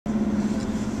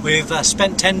We've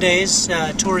spent 10 days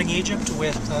touring Egypt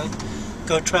with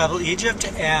Go Travel Egypt,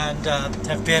 and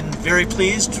have been very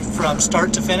pleased from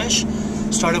start to finish.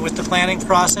 Started with the planning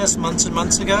process months and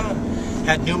months ago, and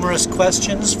had numerous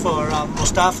questions for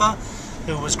Mustafa,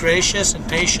 who was gracious and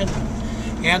patient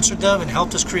and answered them and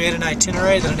helped us create an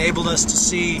itinerary that enabled us to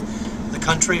see the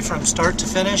country from start to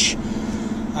finish.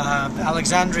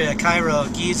 Alexandria, Cairo,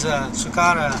 Giza,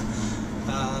 Saqqara,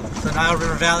 the Nile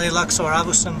River Valley, Luxor,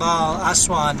 Abu Simbel,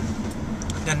 Aswan,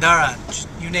 Dendara,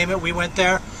 you name it, we went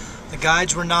there. The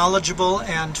guides were knowledgeable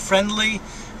and friendly.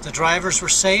 The drivers were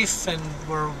safe and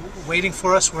were waiting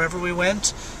for us wherever we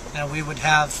went, and we would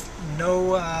have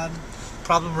no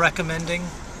problem recommending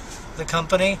the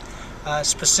company.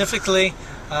 Specifically,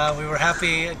 we were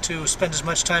happy to spend as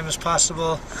much time as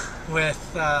possible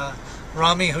with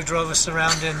Rami, who drove us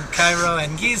around in Cairo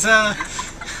and Giza.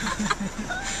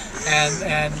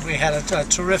 and we had a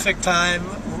terrific time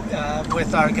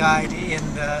with our guide in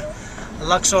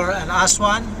Luxor and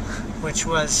Aswan, which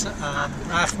was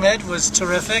Ahmed was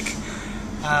terrific.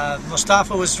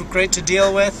 Mustafa was great to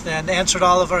deal with and answered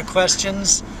all of our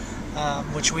questions,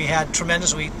 which we had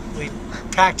tremendous. We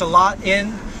packed a lot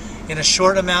in a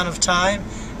short amount of time,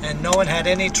 and no one had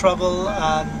any trouble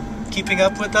keeping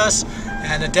up with us.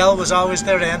 And Adele was always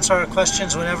there to answer our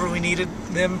questions whenever we needed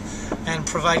them and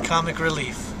provide comic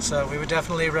relief. So we would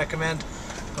definitely recommend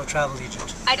Go Travel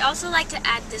Egypt. I'd also like to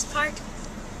add this part.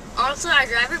 Also, our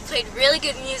driver played really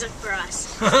good music for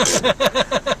us.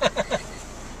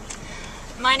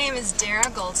 My name is Dara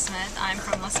Goldsmith. I'm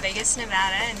from Las Vegas,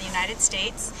 Nevada in the United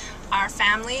States. Our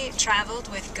family traveled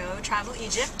with Go Travel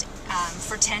Egypt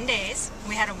for 10 days.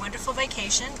 We had a wonderful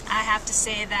vacation. I have to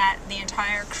say that the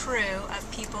entire crew of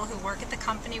people who work at the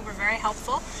company were very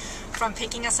helpful, from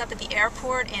picking us up at the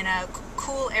airport in a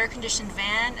cool air-conditioned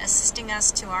van, assisting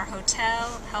us to our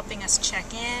hotel, helping us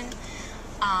check in,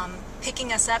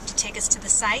 picking us up to take us to the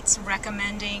sites,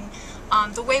 recommending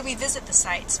the way we visit the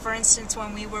sites. For instance,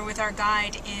 when we were with our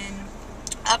guide in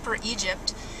Upper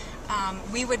Egypt,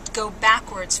 we would go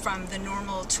backwards from the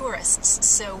normal tourists.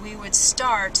 So we would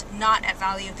start not at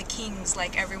Valley of the Kings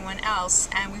like everyone else,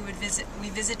 and we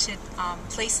visited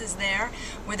places there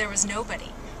where there was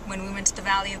nobody. When we went to the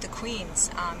Valley of the Queens,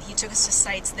 he took us to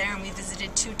sites there, and we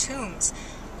visited 2 tombs.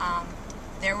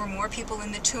 There were more people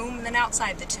in the tomb than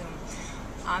outside the tomb.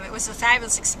 It was a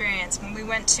fabulous experience. When we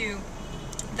went to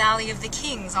Valley of the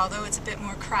Kings, although it's a bit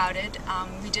more crowded,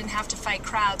 we didn't have to fight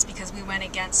crowds because we went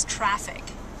against traffic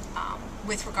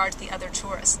with regard to the other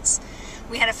tourists.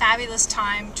 We had a fabulous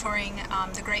time touring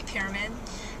the Great Pyramid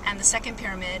and the Second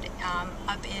Pyramid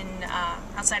up in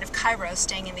outside of Cairo,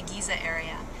 staying in the Giza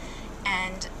area.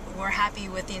 And we're happy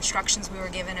with the instructions we were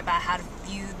given about how to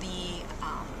view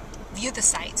the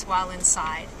sites while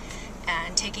inside,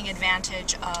 and taking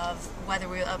advantage of whether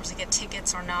we were able to get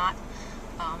tickets or not.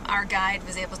 Our guide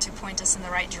was able to point us in the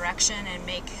right direction and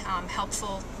make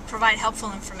provide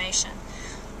helpful information.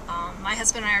 My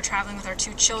husband and I are traveling with our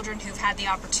 2 children who've had the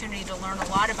opportunity to learn a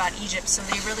lot about Egypt, so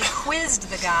they really quizzed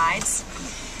the guides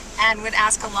and would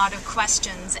ask a lot of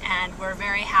questions, and we're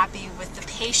very happy with the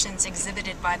patience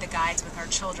exhibited by the guides with our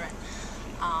children.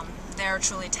 They're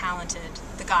truly talented,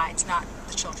 the guides, not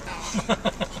the children.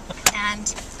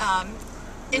 And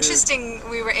interesting,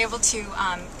 we were able to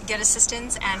get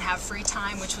assistance and have free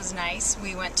time, which was nice.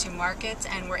 We went to markets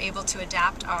and were able to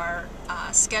adapt our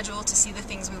schedule to see the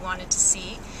things we wanted to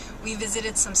see. We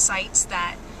visited some sites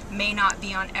that may not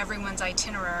be on everyone's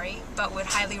itinerary, but would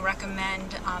highly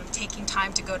recommend taking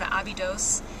time to go to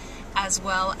Abydos as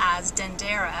well as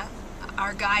Dendera.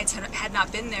 Our guides had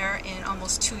not been there in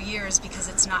almost 2 years because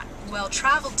it's not well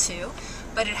traveled to,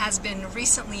 but it has been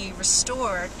recently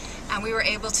restored, and we were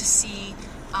able to see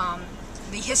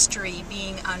the history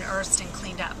being unearthed and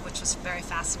cleaned up, which was very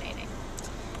fascinating.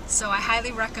 So I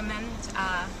highly recommend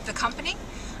the company.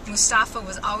 Mustafa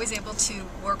was always able to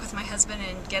work with my husband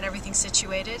and get everything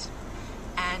situated,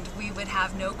 and we would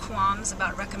have no qualms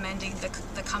about recommending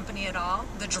the company at all.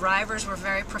 The drivers were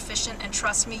very proficient, and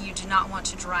trust me, you do not want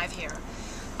to drive here.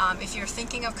 If you're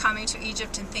thinking of coming to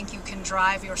Egypt and think you can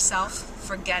drive yourself,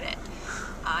 forget it.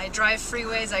 I drive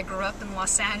freeways. I grew up in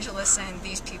Los Angeles, and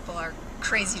these people are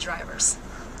crazy drivers.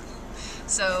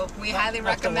 So we highly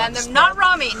recommend them. Not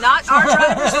Rami, not our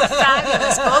drivers were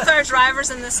fabulous. Both our drivers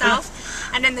in the south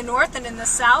and in the north and in the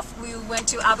south. We went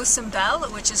to Abu Simbel,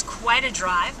 which is quite a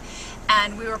drive,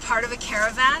 and we were part of a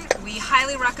caravan. We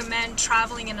highly recommend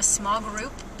traveling in a small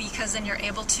group because then you're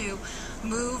able to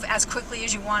move as quickly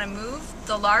as you want to move.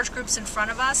 The large groups in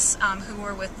front of us who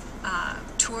were with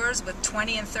tours with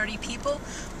 20 and 30 people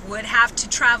would have to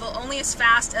travel only as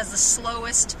fast as the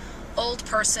slowest old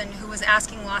person who was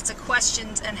asking lots of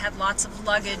questions and had lots of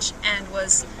luggage and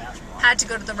had to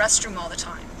go to the restroom all the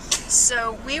time.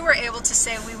 So we were able to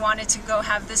say we wanted to go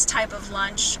have this type of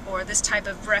lunch or this type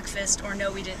of breakfast, or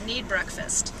no, we didn't need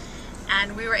breakfast.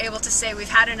 And we were able to say we've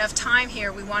had enough time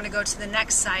here, we want to go to the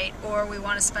next site, or we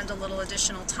want to spend a little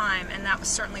additional time. And that was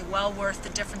certainly well worth the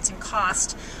difference in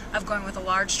cost of going with a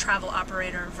large travel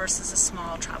operator versus a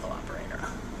small travel operator.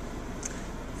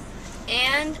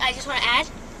 And I just want to add,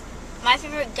 my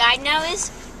favorite guide now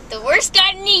is the worst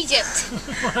guide in Egypt.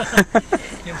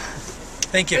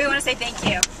 Thank you. We want to say thank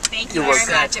you. Thank you You're very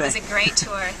welcome. much. It was a great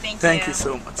tour. Thank you. Thank you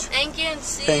so much. Thank you, and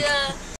see ya.